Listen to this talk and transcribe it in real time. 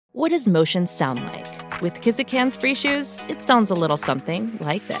What does motion sound like? With Kizik Hands Free Shoes, it sounds a little something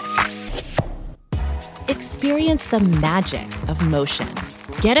like this. Experience the magic of motion.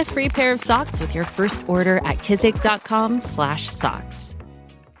 Get a free pair of socks with your first order at kizik.com/socks.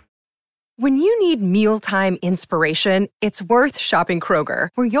 When you need mealtime inspiration, it's worth shopping Kroger,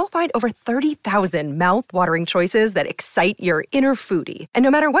 where you'll find over 30,000 mouth-watering choices that excite your inner foodie. And no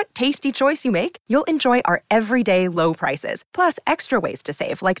matter what tasty choice you make, you'll enjoy our everyday low prices, plus extra ways to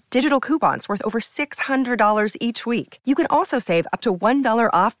save, like digital coupons worth over $600 each week. You can also save up to $1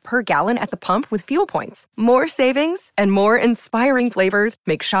 off per gallon at the pump with fuel points. More savings and more inspiring flavors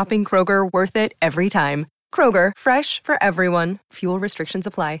make shopping Kroger worth it every time. Kroger, fresh for everyone. Fuel restrictions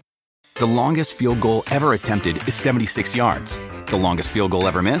apply. The longest field goal ever attempted is 76 yards. The longest field goal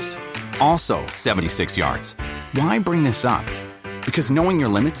ever missed? Also 76 yards. Why bring this up? Because knowing your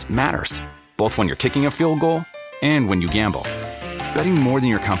limits matters, both when you're kicking a field goal and when you gamble. Betting more than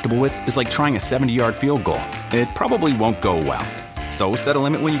you're comfortable with is like trying a 70-yard field goal. It probably won't go well. So set a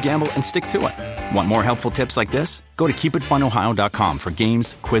limit when you gamble and stick to it. Want more helpful tips like this? Go to keepitfunohio.com for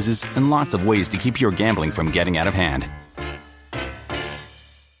games, quizzes, and lots of ways to keep your gambling from getting out of hand.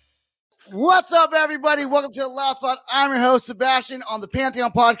 What's up, everybody? Welcome to the Loud Spot. I'm your host, Sebastian, on the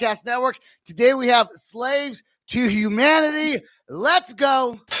Pantheon Podcast Network. Today we have Slaves to Humanity. Let's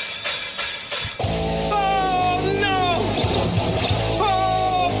go. Oh, no.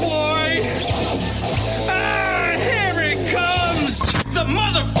 Oh, boy. Ah, here it comes. The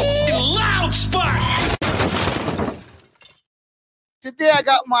motherfucking Loud Spot. Today I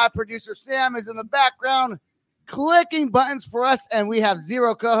got my producer, Sam, is in the background clicking buttons for us, and we have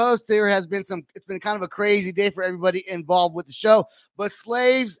zero co-hosts. It's been kind of a crazy day for everybody involved with the show, but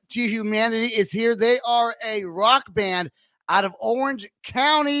Slaves to Humanity is here. They are a rock band out of Orange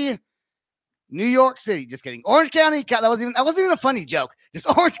County, New York City. Just kidding. Orange County. That wasn't even a funny joke. Just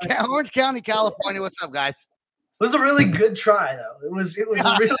Orange County, California. What's up, guys? It was a really good try, though. It was really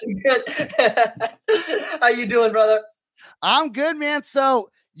good. How you doing, brother? I'm good, man. So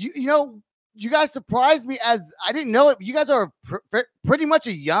you guys surprised me, as I didn't know it. You guys are pretty much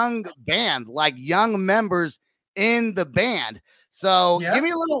a young band, like young members in the band. So yeah. give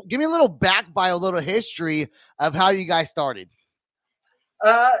me a little back by a little history of how you guys started.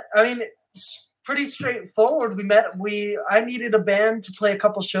 I mean, it's pretty straightforward. I needed a band to play a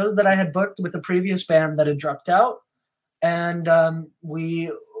couple shows that I had booked with a previous band that had dropped out. And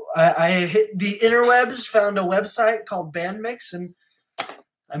I hit the interwebs, found a website called Bandmix, and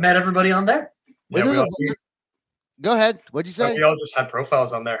I met everybody on there. Yeah, go ahead. What'd you say? We all just had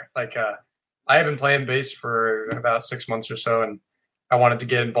profiles on there. Like, I had been playing bass for about 6 months or so, and I wanted to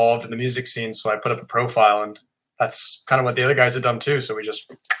get involved in the music scene, so I put up a profile, and that's kind of what the other guys had done too. So we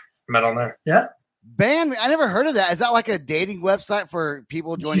just met on there. Yeah. Band. I never heard of that. Is that like a dating website for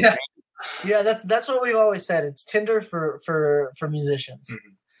people joining? Yeah. Yeah, that's what we've always said. It's Tinder for musicians.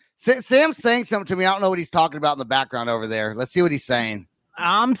 Mm-hmm. Sam's saying something to me. I don't know what he's talking about in the background over there. Let's see what he's saying.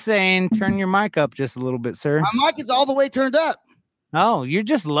 I'm saying turn your mic up just a little bit, sir. My mic is all the way turned up. Oh, you're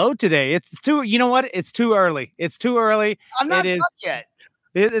just low today. You know what? It's too early. I'm not up yet.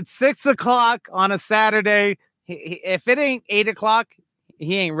 It's 6:00 on a Saturday. If it ain't 8:00,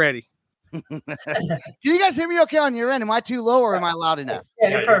 he ain't ready. Can you guys hear me okay on your end? Am I too low or am I loud enough? Yeah,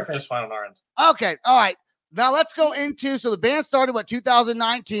 you're perfect. Just fine on our end. Okay. All right. Now let's go into, so the band started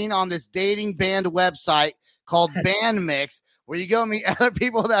 2019 on this dating band website called Bandmix, where you go meet other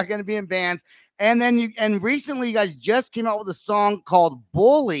people that are going to be in bands. And then recently you guys just came out with a song called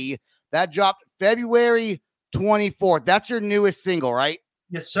Bully that dropped February 24th. That's your newest single, right?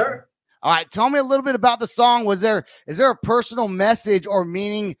 Yes, sir. All right. Tell me a little bit about the song. Is there a personal message or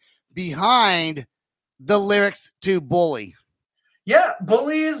meaning behind the lyrics to Bully? Yeah,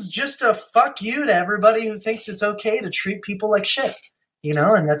 Bully is just a fuck you to everybody who thinks it's okay to treat people like shit,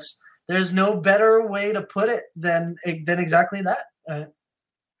 and there's no better way to put it than exactly that.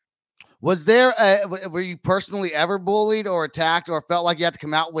 Were you personally ever bullied or attacked or felt like you had to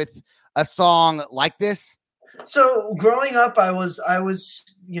come out with a song like this? So growing up, I was,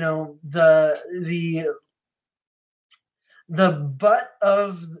 the butt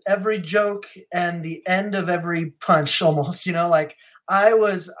of every joke and the end of every punch almost, I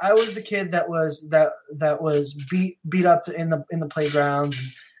was the kid that was beat up in the playground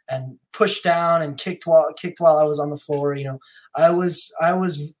and pushed down and kicked while I was on the floor. I was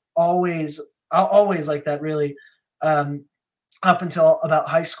always like that, really, up until about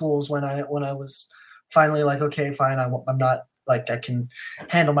high schools when I was finally like, okay, fine. I'm not like, I can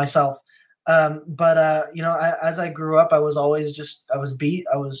handle myself. But as I grew up, I was beat,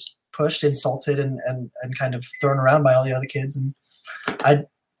 I was pushed, insulted, and kind of thrown around by all the other kids. And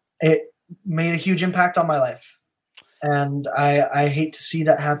it made a huge impact on my life. And I hate to see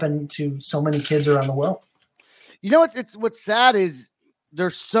that happen to so many kids around the world. You know what's sad is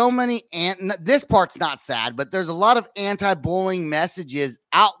there's so many, this part's not sad, but there's a lot of anti-bullying messages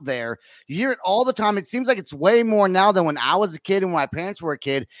out there. You hear it all the time. It seems like it's way more now than when I was a kid and when my parents were a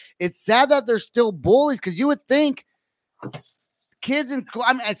kid. It's sad that there's still bullies, because you would think kids in school,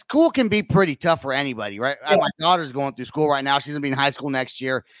 I mean, school can be pretty tough for anybody, right? Yeah. My daughter's going through school right now. She's going to be in high school next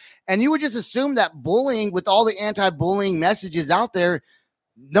year. And you would just assume that bullying, with all the anti-bullying messages out there,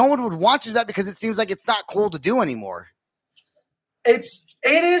 no one would want you to do that, because it seems like it's not cool to do anymore. It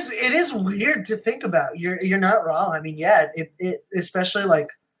is weird to think about. You're not wrong. I mean, yeah, it especially like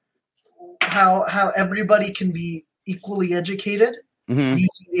how everybody can be equally educated using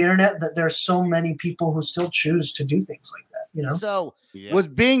the internet, that there's so many people who still choose to do things like that, you know? So was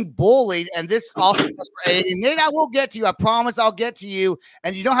being bullied, and this also was for Aiden. Nate, I will get to you. I promise I'll get to you.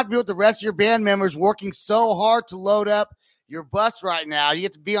 And you don't have to be with the rest of your band members working so hard to load up your bus right now. You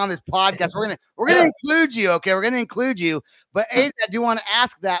get to be on this podcast. We're gonna include you, okay? We're gonna include you. But Aiden, I do want to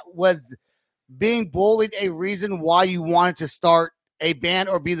ask, that was being bullied a reason why you wanted to start a band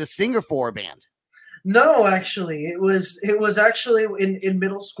or be the singer for a band? No, actually, it was actually in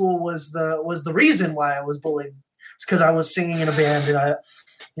middle school was the reason why I was bullied. It's because I was singing in a band, and I, you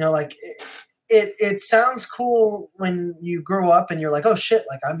know, like it sounds cool when you grow up and you're like, oh shit,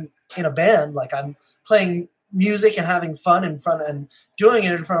 like I'm in a band, like I'm playing music and having fun in front and doing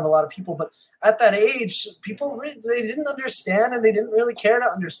it in front of a lot of people. But at that age, people they didn't understand, and they didn't really care to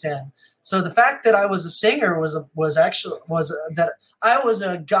understand. So the fact that I was a singer was that I was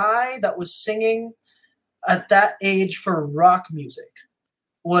a guy that was singing at that age for rock music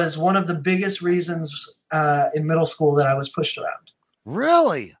was one of the biggest reasons in middle school that I was pushed around.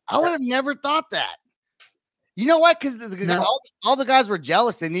 Really? I would have never thought that. You know what? Because all the guys were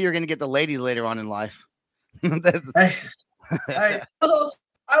jealous. They knew you were going to get the ladies later on in life. I was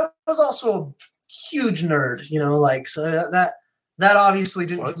also a huge nerd, you know, like, so that obviously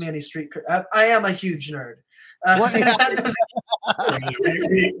didn't give me any street cred. I am a huge nerd.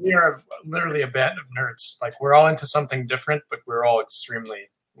 We are literally a band of nerds. Like, we're all into something different, but we're all extremely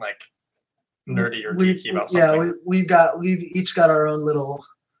like nerdy or geeky about something. Yeah, we've each got our own little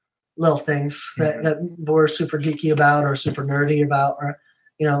things that we're super geeky about or super nerdy about, or,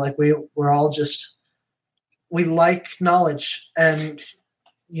 you know, like we're all just, we like knowledge, and,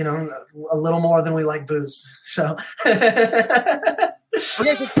 you know, a little more than we like booze. So okay,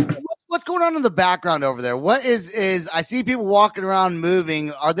 what's going on in the background over there? What is I see people walking around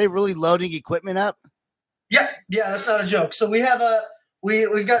moving. Are they really loading equipment up? Yeah, that's not a joke. So we have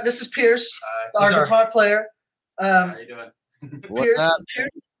we've got, this is Pierce, our guitar player. How you doing? Pierce,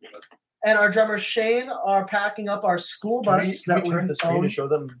 and our drummer Shane are packing up our school bus Can we turn the screen to show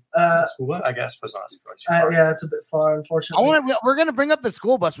them the school bus? I guess was not. Yeah, it's a bit far, unfortunately. We're going to bring up the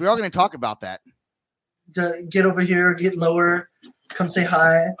school bus. We are going to talk about that. Get over here, get lower, come say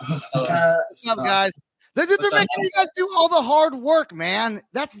hi. What's up, guys? They're making you guys do all the hard work, man.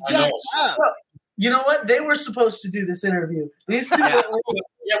 That's just up. You know what? They were supposed to do this interview. These two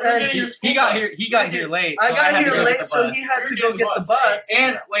he got here late. I got here late, so he had to go get the bus.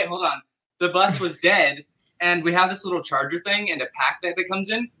 And wait, hold on. The bus was dead, and we have this little charger thing and a pack that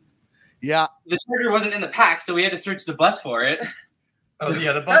comes in. Yeah. The charger wasn't in the pack, so we had to search the bus for it. Oh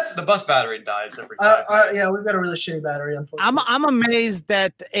yeah, the bus battery dies every time. Yeah, we've got a really shitty battery. Unfortunately, I'm amazed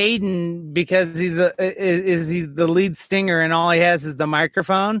that Aiden, because he's the lead singer and all he has is the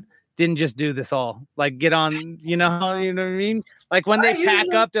microphone, didn't just do this all. Like, get on, you know what I mean? Like, when they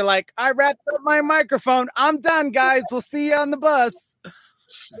pack up, they're like, I wrapped up my microphone. I'm done, guys. We'll see you on the bus.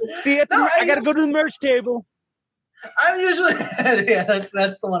 See you. I got to go to the merch table. I'm usually yeah, that's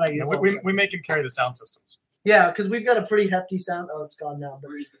the one I use. We make him carry the sound systems. Yeah, because we've got a pretty hefty sound. Oh, it's gone now. But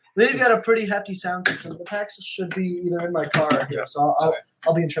we've got a pretty hefty sound system. The packs should be either in my car here, so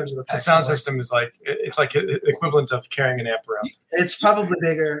I'll be in charge of the packs. The sound system is like equivalent of carrying an amp around. It's probably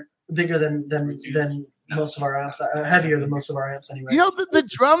bigger than most of our amps, heavier than most of our amps anyway. You know,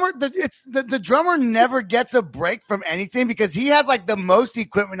 the drummer never gets a break from anything because he has like the most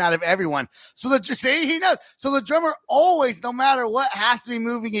equipment out of everyone. So he knows. So the drummer always, no matter what, has to be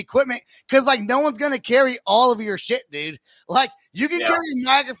moving equipment because like no one's gonna carry all of your shit, dude. Like you can carry a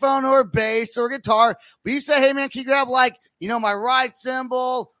microphone or a bass or a guitar, but you say, hey man, can you grab like, you know, my ride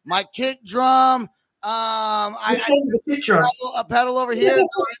cymbal, my kick drum? I a pedal over here. Like,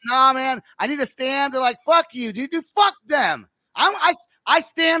 nah, man, I need a stand. They're like, fuck you, dude. Fuck them. I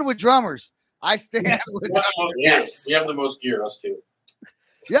stand with drummers. I stand with drummers. Yes, we have the most gear, us too.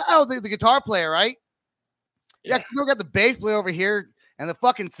 Yeah, the guitar player, right? Yeah, because we got the bass player over here, and the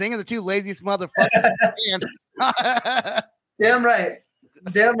fucking singer, the two laziest motherfuckers. Damn right.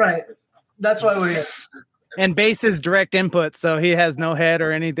 Damn right. That's why we're here. And bass is direct input, so he has no head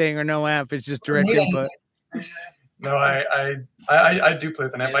or anything or no amp. It's just direct input. No, I do play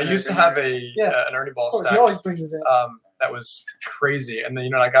with an amp. I used to have an Ernie Ball stack. He always brings his amp. That was crazy, and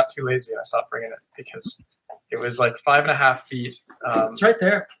then I got too lazy and I stopped bringing it because it was like 5.5 feet. It's right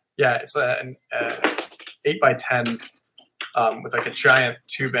there. Yeah, it's an 8x10 with like a giant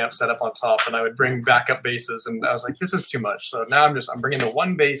tube amp set up on top, and I would bring backup basses, and I was like, this is too much. So now I'm bringing the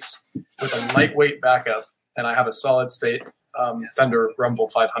one bass with a lightweight backup, and I have a solid state Fender Rumble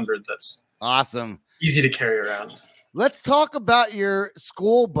 500 that's awesome, easy to carry around. Let's talk about your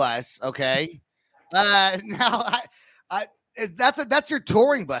school bus, okay? Now, that's your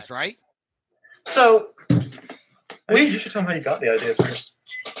touring bus, right? So you should tell them how you got the idea first.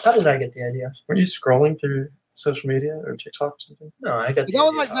 How did I get the idea? Were you scrolling through social media or TikTok or something? No, I got. That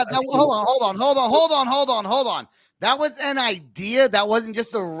was like that. Hold on. That was an idea. That wasn't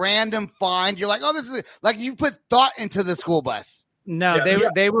just a random find. You're like, oh, this is like you put thought into the school bus. No,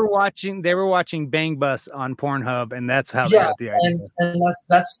 they were watching Bang Bus on Pornhub, and that's how they got the idea. And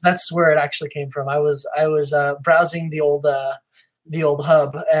that's where it actually came from. I was browsing the old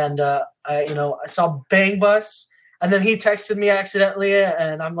hub, and I saw Bang Bus, and then he texted me accidentally,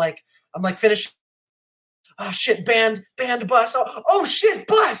 and I'm like finish. Oh shit, band bus. Oh shit,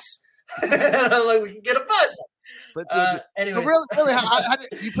 bus. And I'm like, we can get a bus. But anyway, really, how did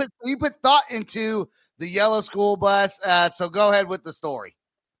you put thought into the yellow school bus? So go ahead with the story.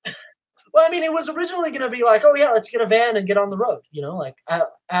 Well, I mean, it was originally going to be like, oh yeah, let's get a van and get on the road. Like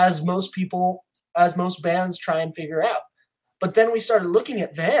as most bands try and figure out. But then we started looking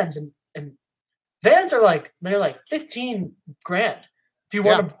at vans, and vans are they're like $15,000.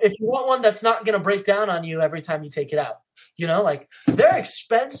 If you want one that's not going to break down on you every time you take it out, they're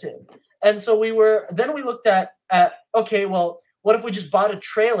expensive. And so we looked at okay, well, what if we just bought a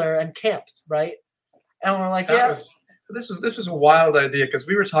trailer and camped, right? And we're like, this was a wild idea because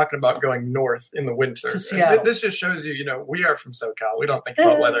we were talking about going north in the winter. To Seattle. This just shows you, we are from SoCal. We don't think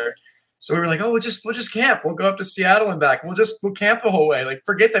about weather. So we were like, oh, we'll just camp. We'll go up to Seattle and back. We'll camp the whole way. Like,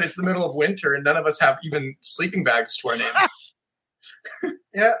 forget that it's the middle of winter and none of us have even sleeping bags to our names.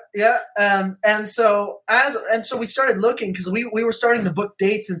 Yeah. And so we started looking because we were starting to book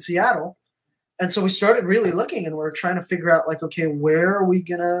dates in Seattle. And so we started really looking, and we're trying to figure out, like, okay, where are we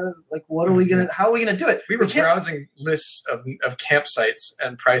gonna, like, what are we gonna, how are we gonna do it? We were browsing lists of campsites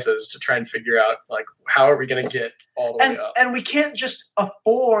and prices to try and figure out, like, how are we gonna get all the way up? And we can't just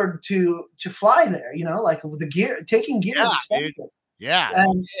afford to fly there, like the gear, taking gear is expensive. Dude. Yeah,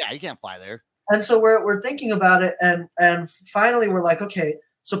 you can't fly there. And so we're thinking about it, and finally we're like, okay,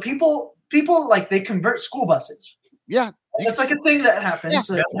 so people like they convert school buses. Yeah. It's like a thing that happens.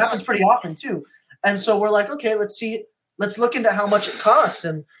 Yeah. It happens pretty often too. And so we're like, okay, let's look into how much it costs.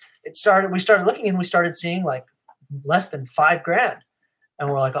 And we started looking, and we started seeing like less than $5,000. And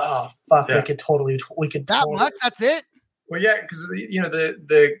we're like, oh fuck, we could totally that much. That's it. Well, yeah, because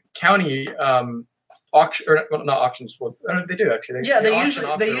the county auction, or not auctions. Well, they do actually. They usually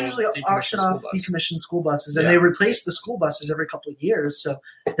auction off decommissioned school buses, and they replace the school buses every couple of years. So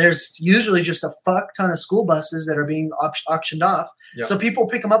there's usually just a fuck ton of school buses that are being auctioned off. Yeah. So people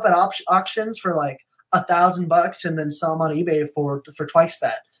pick them up at auctions for like $1,000 and then sell them on eBay for twice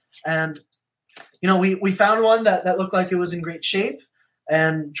that. And we found one that looked like it was in great shape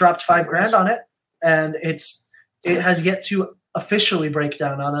and dropped $5,000 on it, and it has yet to officially break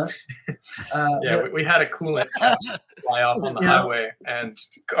down on us. We had a coolant fly off on the highway, and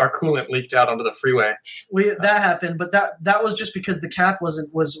our coolant leaked out onto the freeway. That happened, but that was just because the cap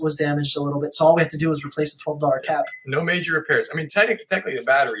was damaged a little bit. So all we had to do was replace a $12 cap. No major repairs. I mean, technically the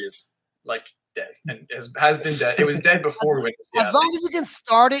battery is like dead and has been dead. It was dead before we went to Seattle. As long as you can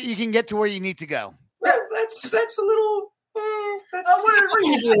start it, you can get to where you need to go. Well, that's a little.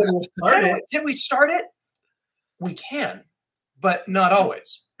 Can we start it? We can. But not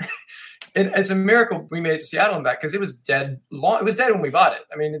always. It's a miracle we made it to Seattle and back because it was dead long. It was dead when we bought it.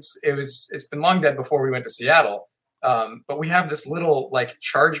 I mean, it's been long dead before we went to Seattle. But we have this little like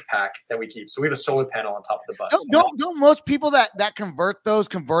charge pack that we keep. So we have a solar panel on top of the bus. Don't most people that convert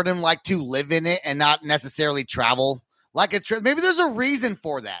them like to live in it and not necessarily travel like a trip? Maybe there's a reason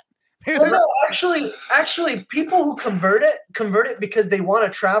for that. Well, no, actually, people who convert it because they want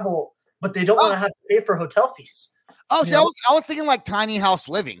to travel, but they don't want to have to pay for hotel fees. Oh, see, I was thinking like tiny house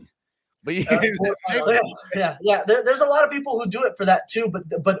living, but yeah. There's a lot of people who do it for that too,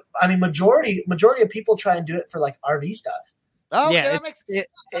 but I mean, majority of people try and do it for like RV stuff. Oh, yeah, that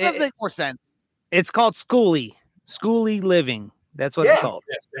does make more sense. It's called schoolie living. That's what it's called.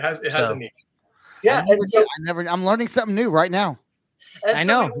 Yes, it has a niche. Yeah, I'm learning something new right now. I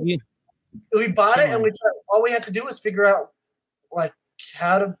know. We bought it, and all we had to do was figure out like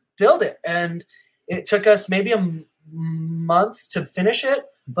how to build it, and it took us maybe a month to finish it,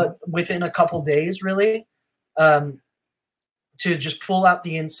 but within a couple days, really, to just pull out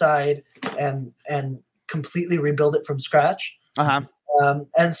the inside and completely rebuild it from scratch. And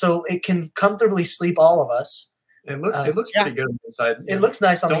so it can comfortably sleep all of us. It looks pretty good on the inside. It looks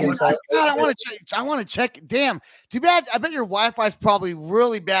nice on the inside. God, I want to check. Damn. Too bad. I bet your Wi-Fi is probably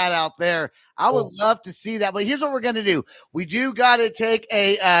really bad out there. I would love to see that. But here's what we're going to do. We do got to take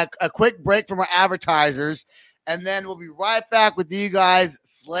a quick break from our advertisers, and then we'll be right back with you guys,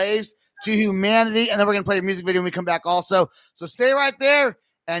 Slaves to Humanity. And then we're going to play a music video when we come back also. So stay right there.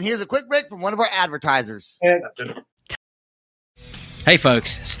 And here's a quick break from one of our advertisers. Hey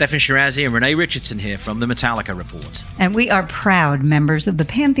folks, Stefan Shirazi and Renee Richardson here from the Metallica Report. And we are proud members of the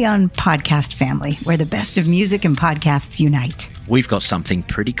Pantheon podcast family, where the best of music and podcasts unite. We've got something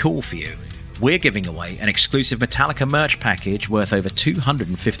pretty cool for you. We're giving away an exclusive Metallica merch package worth over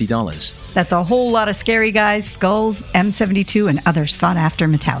 $250. That's a whole lot of Scary Guys, skulls, M72, and other sought-after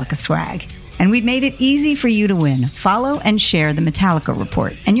Metallica swag. And we've made it easy for you to win. Follow and share the Metallica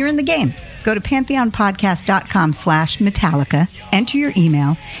Report, and you're in the game. Go to pantheonpodcast.com/Metallica, enter your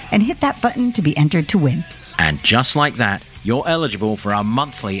email, and hit that button to be entered to win. And just like that, you're eligible for our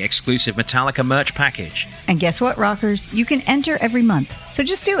monthly exclusive Metallica merch package. And guess what, rockers? You can enter every month, so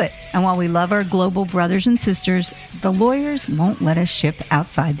just do it. And while we love our global brothers and sisters, the lawyers won't let us ship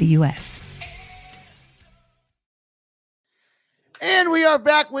outside the U.S. And we are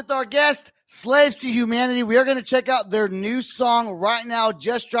back with our guest, Slaves to Humanity. We are going to check out their new song right now,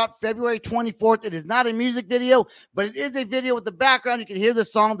 just dropped February 24th. It is not a music video, but it is a video with the background. You can hear the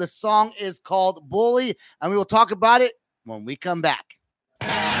song. The song is called Bully, and we will talk about it when we come back.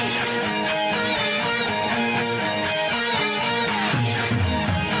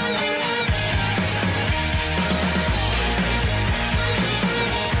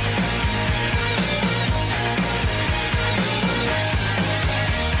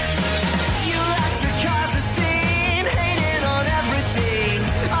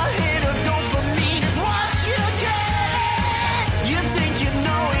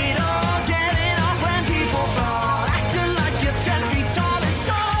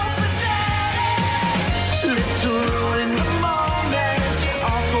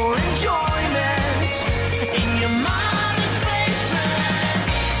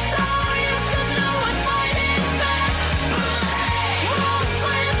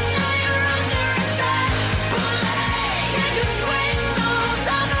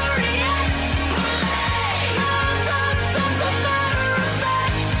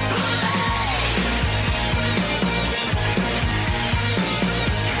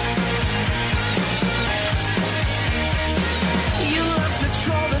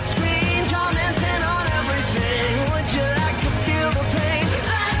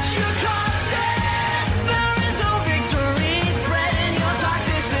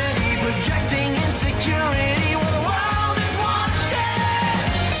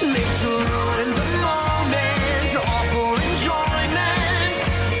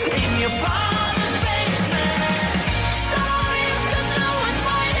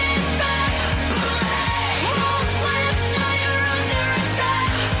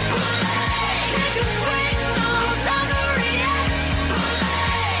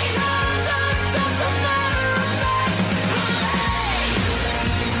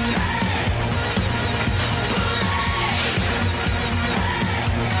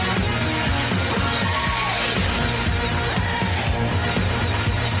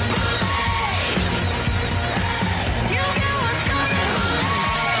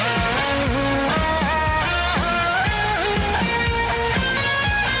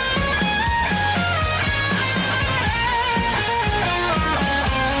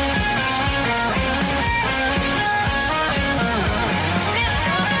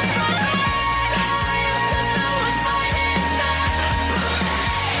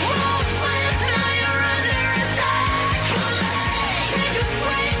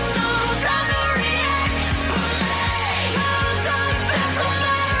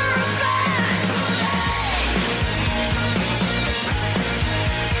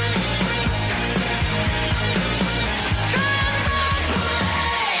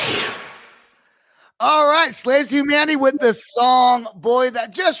 All right, Slaves to Humanity with the song Boy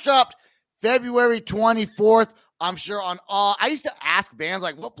that just dropped February 24th. I'm sure on all, I used to ask bands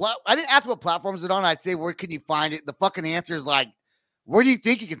like, I didn't ask what platforms is it on. I'd say, where can you find it? The fucking answer is like, where do you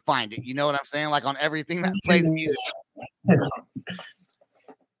think you can find it? You know what I'm saying? Like on everything that plays music.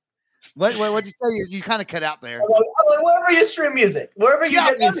 What'd you say? You kind of cut out there. Wherever you stream music, wherever you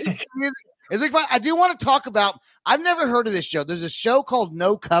get music. It's like fun. I do want to talk about. I've never heard of this show. There's a show called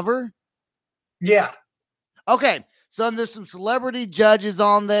No Cover. Yeah. Okay. So there's some celebrity judges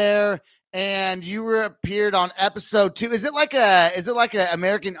on there, and you appeared on episode 2. Is it like a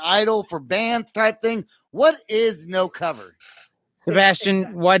American Idol for bands type thing? What is No Cover?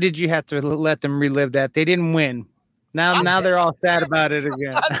 Sebastian, why did you have to let them relive that? They didn't win. Now they're all sad about it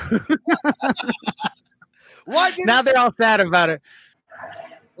again. Now they're all sad about it.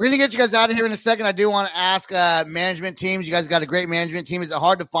 We're going to get you guys out of here in a second. I do want to ask management teams. You guys got a great management team. Is it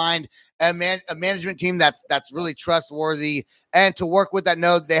hard to find a management team that's really trustworthy and to work with that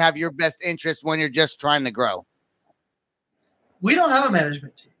know they have your best interest when you're just trying to grow? We don't have a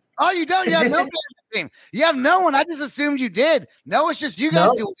management team. Oh, you don't? You have no management team. You have no one. I just assumed you did. No, it's just you guys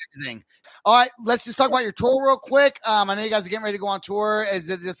doing everything. All right, let's just talk about your tour real quick. I know you guys are getting ready to go on tour. Is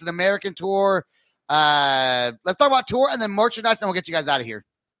it just an American tour? Let's talk about tour and then merchandise, and we'll get you guys out of here.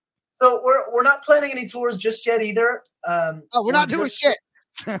 So we're not planning any tours just yet either. We're not doing shit.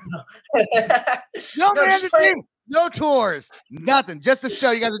 No tours, nothing. Just a show.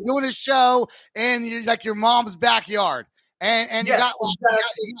 You guys are doing a show in your mom's backyard, and you got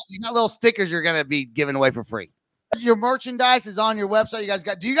little stickers you're gonna be giving away for free. Your merchandise is on your website. You guys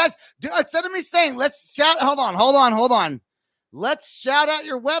got? Instead of me saying, let's shout. Hold on. Let's shout out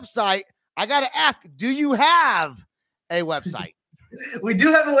your website. I gotta ask, do you have a website? We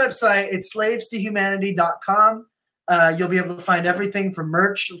do have a website. It's slavestohumanity.com. You'll be able to find everything from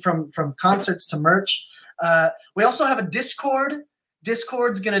merch, from concerts to merch. We also have a Discord.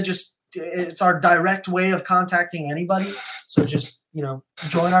 Discord's going to it's our direct way of contacting anybody. So just,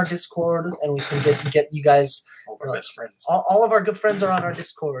 join our Discord and we can get you guys. All of our best friends. All of our good friends are on our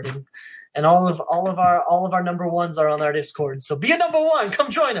Discord and all of our number ones are on our Discord. So be a number one. Come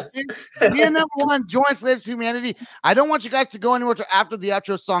join us. Be a number one. Join Slaves to Humanity. I don't want you guys to go anywhere till after the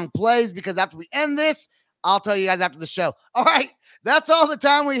outro song plays, because after we end this, I'll tell you guys after the show. All right. That's all the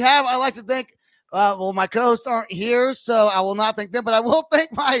time we have. I'd like to thank, my co-hosts aren't here, so I will not thank them, but I will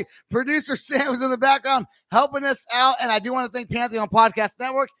thank my producer, Sam, who's in the background helping us out. And I do want to thank Pantheon Podcast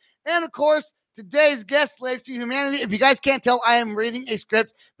Network. And of course, today's guest, Slaves to Humanity. If you guys can't tell, I am reading a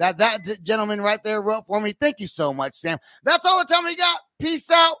script that gentleman right there wrote for me. Thank you so much, Sam. That's all the time we got.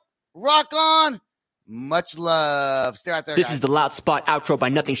 Peace out. Rock on. Much love. Stay right there, This guys. is the Loud Spot outro by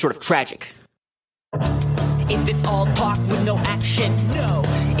Nothing Short of Tragic. Is this all talk with no action? No.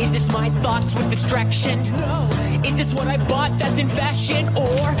 Is this my thoughts with distraction? No. Is this what I bought that's in fashion?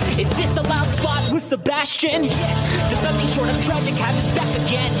 Or is this the Loud Spot with Sebastian? Yes. Does Nothing Short of Tragic have his back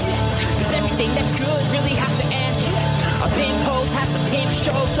again? Yes. Does everything that's good really have to end? Yes. A pimp host has to pimp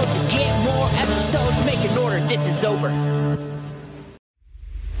show, so to get more episodes, make an order, this is over.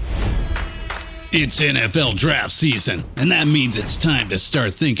 It's NFL draft season, and that means it's time to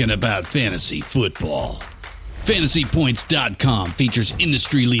start thinking about fantasy football. FantasyPoints.com features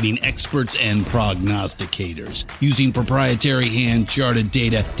industry-leading experts and prognosticators using proprietary hand-charted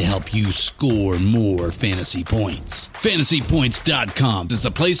data to help you score more fantasy points. FantasyPoints.com is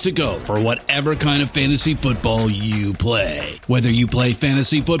the place to go for whatever kind of fantasy football you play. Whether you play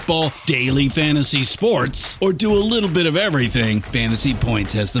fantasy football, daily fantasy sports, or do a little bit of everything, Fantasy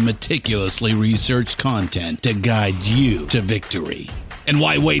Points has the meticulously researched content to guide you to victory. And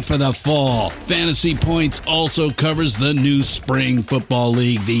why wait for the fall? Fantasy Points also covers the new spring football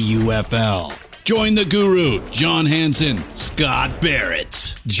league, the UFL. Join the guru, John Hansen, Scott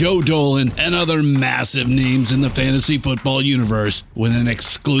Barrett, Joe Dolan, and other massive names in the fantasy football universe with an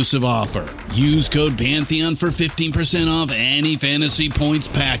exclusive offer. Use code Pantheon for 15% off any Fantasy Points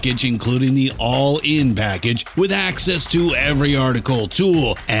package, including the all-in package, with access to every article,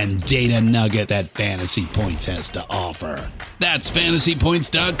 tool, and data nugget that Fantasy Points has to offer. That's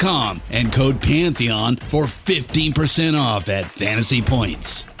FantasyPoints.com and code Pantheon for 15% off at Fantasy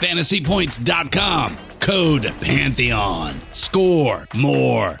Points. FantasyPoints.com, code Pantheon. Score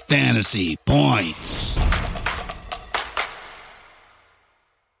more fantasy points.